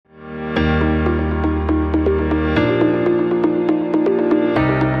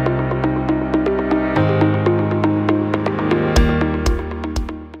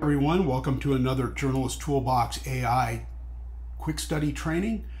to another Journalist Toolbox AI quick study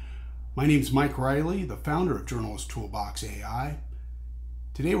training. My name is Mike Riley, the founder of Journalist Toolbox AI.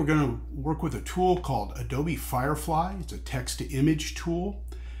 Today we're going to work with a tool called Adobe Firefly. It's a text-to-image tool.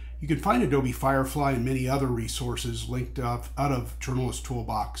 You can find Adobe Firefly and many other resources linked out of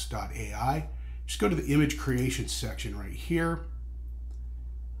journalisttoolbox.ai. Just go to the image creation section right here,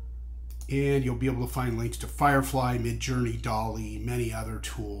 and you'll be able to find links to Firefly, Midjourney, Dolly, many other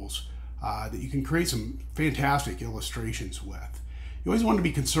tools that you can create some fantastic illustrations with. You always want to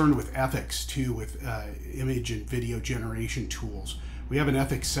be concerned with ethics too, with image and video generation tools. We have an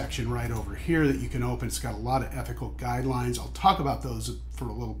ethics section right over here that you can open. It's got a lot of ethical guidelines. I'll talk about those for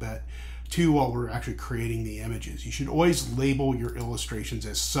a little bit too while we're actually creating the images. You should always label your illustrations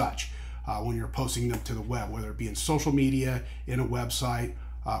as such when you're posting them to the web, whether it be in social media, in a website,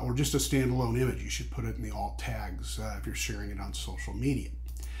 or just a standalone image. You should put it in the alt tags if you're sharing it on social media.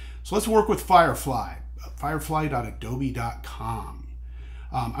 So let's work with Firefly, firefly.adobe.com.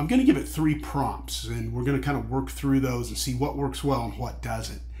 I'm going to give it 3 prompts, and we're going to kind of work through those and see what works well and what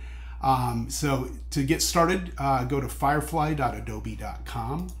doesn't. So to get started, go to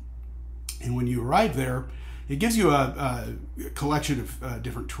firefly.adobe.com, and when you arrive there, it gives you a collection of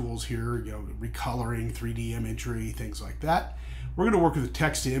different tools here, recoloring, 3D imagery, things like that. We're going to work with the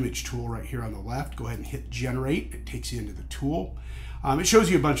text-to-image tool right here on the left. Go ahead and hit generate. It takes you into the tool. It shows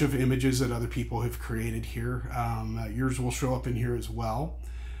you a bunch of images that other people have created here. Yours will show up in here as well.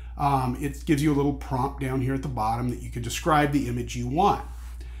 It gives you a little prompt down here at the bottom that you can describe the image you want.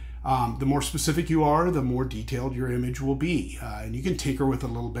 The more specific you are, the more detailed your image will be. And you can tinker with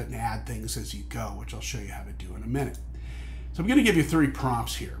it a little bit and add things as you go, which I'll show you how to do in a minute. So I'm going to give you 3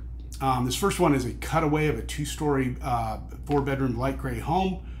 prompts here. This first one is a cutaway of a 2-story, 4-bedroom light gray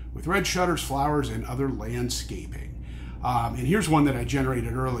home with red shutters, flowers, and other landscaping. And here's one that I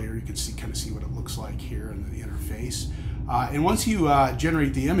generated earlier. You can kind of see what it looks like here in the interface. And once you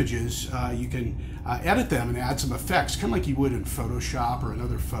generate the images, you can edit them and add some effects, kind of like you would in Photoshop or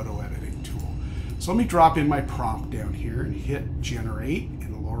another photo editing tool. So let me drop in my prompt down here and hit generate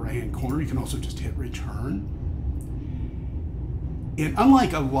in the lower right hand corner. You can also just hit return. And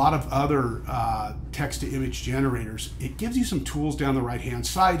unlike a lot of other text-to-image generators, it gives you some tools down the right-hand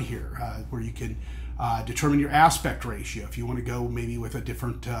side here where you can determine your aspect ratio if you want to go maybe with a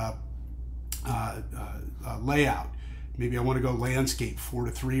different layout. Maybe I want to go landscape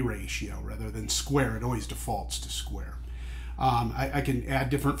 4:3 ratio rather than square. It always defaults to square. I can add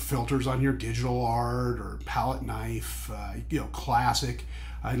different filters on here, digital art or palette knife, classic.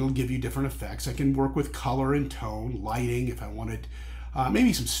 It'll give you different effects. I can work with color and tone, lighting if I wanted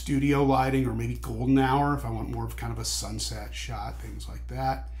maybe some studio lighting, or maybe golden hour if I want more of kind of a sunset shot, things like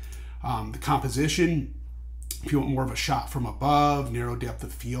that. The composition, if you want more of a shot from above, narrow depth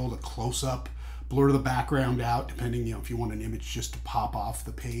of field, a close-up, blur the background out, depending, if you want an image just to pop off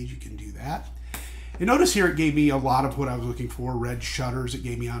the page, you can do that. And notice here it gave me a lot of what I was looking for, red shutters. It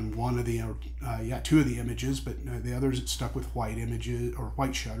gave me on one of the, 2 of the images, but the others it stuck with white images or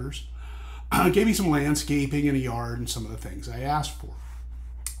white shutters. It gave me some landscaping in a yard and some of the things I asked for.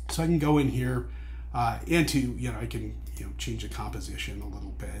 So I can go in here into, I can change the composition a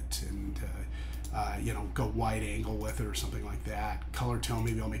little bit and go wide angle with it or something like that. Color tone,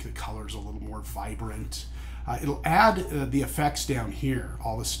 maybe I'll make the colors a little more vibrant. It'll add the effects down here,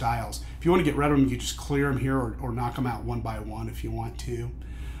 all the styles. If you want to get rid of them, you can just clear them here or knock them out one by one if you want to.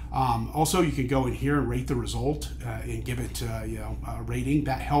 Also, you can go in here and rate the result and give it a rating.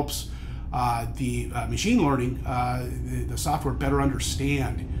 That helps the machine learning, the software, better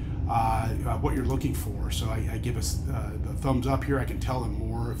understand what you're looking for. So I give us the thumbs up here. I can tell them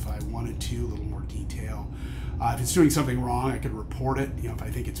more if I wanted to, a little more detail. If it's doing something wrong, I could report it. If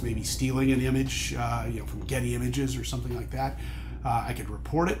I think it's maybe stealing an image, from Getty Images or something like that, I could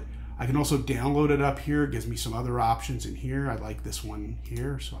report it. I can also download it up here. It gives me some other options in here. I like this one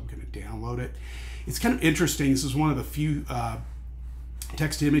here, so I'm going to download it. It's kind of interesting. This is one of the few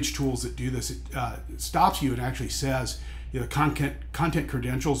text-to-image tools that do this. It stops you and actually says, content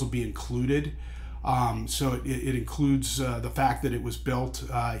credentials will be included. So it includes the fact that it was built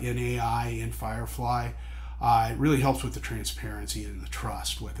in AI in Firefly. It really helps with the transparency and the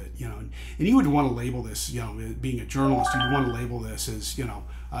trust with it, and you would want to label this, being a journalist, you'd want to label this as,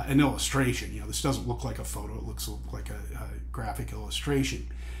 an illustration. This doesn't look like a photo, it looks like a graphic illustration.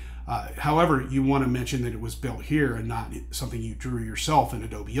 However, you want to mention that it was built here and not something you drew yourself in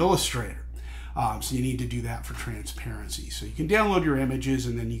Adobe Illustrator. So you need to do that for transparency. So you can download your images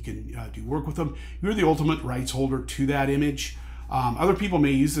and then you can do work with them. You're the ultimate rights holder to that image. Other people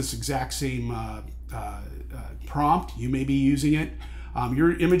may use this exact same prompt. You may be using it.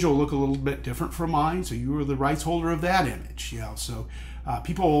 Your image will look a little bit different from mine, so you are the rights holder of that image. So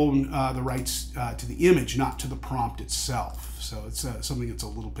people own the rights to the image, not to the prompt itself. So it's something that's a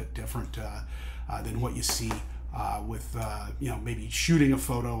little bit different than what you see with maybe shooting a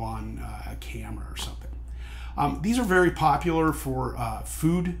photo on a camera or something. These are very popular for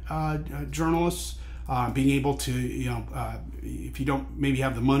food journalists. Being able to, if you don't maybe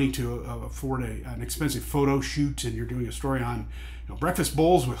have the money to afford an expensive photo shoot, and you're doing a story on breakfast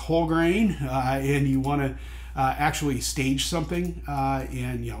bowls with whole grain, and you want to actually stage something,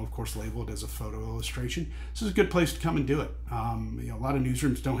 and of course label it as a photo illustration, this is a good place to come and do it. A lot of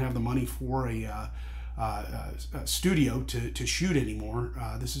newsrooms don't have the money for a studio to shoot anymore.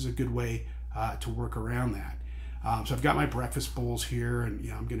 This is a good way to work around that. So I've got my breakfast bowls here,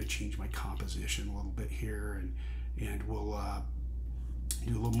 and I'm going to change my composition a little bit here, and we'll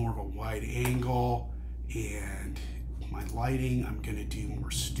do a little more of a wide angle. And my lighting, I'm going to do more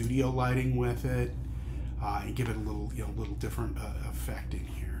studio lighting with it, and give it a little different effect in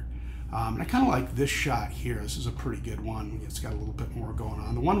here. And I kind of like this shot here. This is a pretty good one. It's got a little bit more going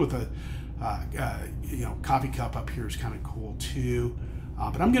on. The one with the coffee cup up here is kind of cool too.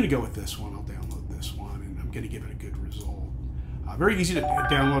 But I'm going to go with this one. I'll download this one, and I'm going to give it a good result. Very easy to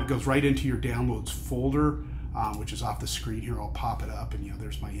download. It goes right into your downloads folder, which is off the screen here. I'll pop it up, and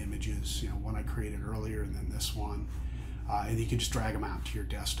there's my images. One I created earlier, and then this one, and you can just drag them out to your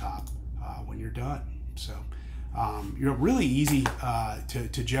desktop when you're done. So really easy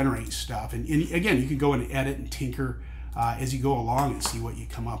to generate stuff, and again, you can go and edit and tinker as you go along and see what you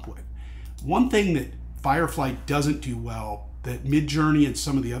come up with. One thing that Firefly doesn't do well, that Midjourney and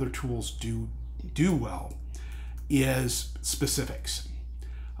some of the other tools do well, is specifics.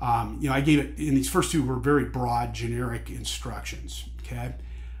 I gave it, in these first two were very broad, generic instructions, okay?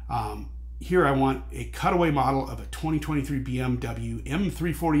 Here I want a cutaway model of a 2023 BMW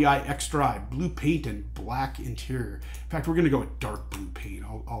M340i X-Drive, blue paint and black interior. In fact, we're gonna go with dark blue paint.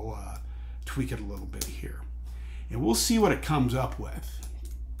 I'll tweak it a little bit here. And we'll see what it comes up with.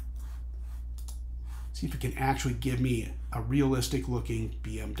 See if it can actually give me a realistic looking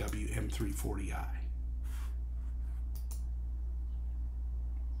BMW M340i.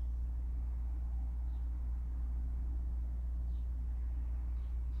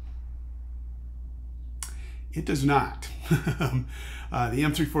 It does not. The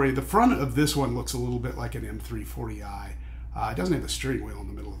M340, the front of this one looks a little bit like an M340i. It doesn't have the steering wheel in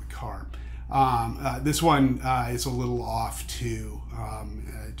the middle of the car. This one is a little off too,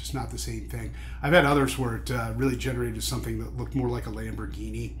 just not the same thing. I've had others where it really generated something that looked more like a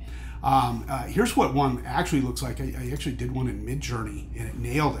Lamborghini. Here's what one actually looks like. I actually did one in Midjourney, and it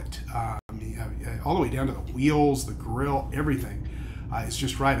nailed it. All the way down to the wheels, the grill, everything. It's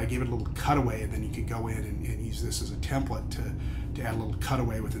just right. I gave it a little cutaway, and then you could go in and use this as a template to add a little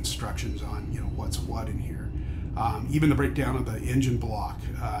cutaway with instructions on what's what in here. Even the breakdown of the engine block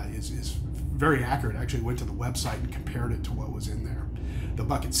is very accurate. I actually went to the website and compared it to what was in there. The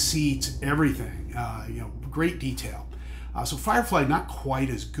bucket seats, everything, great detail. So Firefly, not quite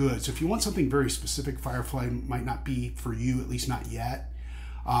as good. So if you want something very specific, Firefly might not be for you, at least not yet.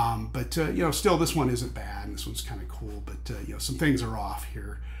 But still, this one isn't bad, and this one's kind of cool. But some things are off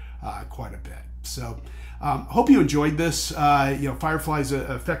here quite a bit. So hope you enjoyed this. Firefly's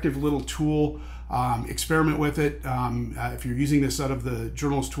an effective little tool. Experiment with it. If you're using this out of the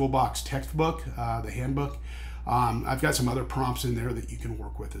Journalist Toolbox textbook, the handbook, I've got some other prompts in there that you can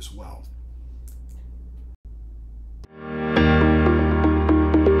work with as well.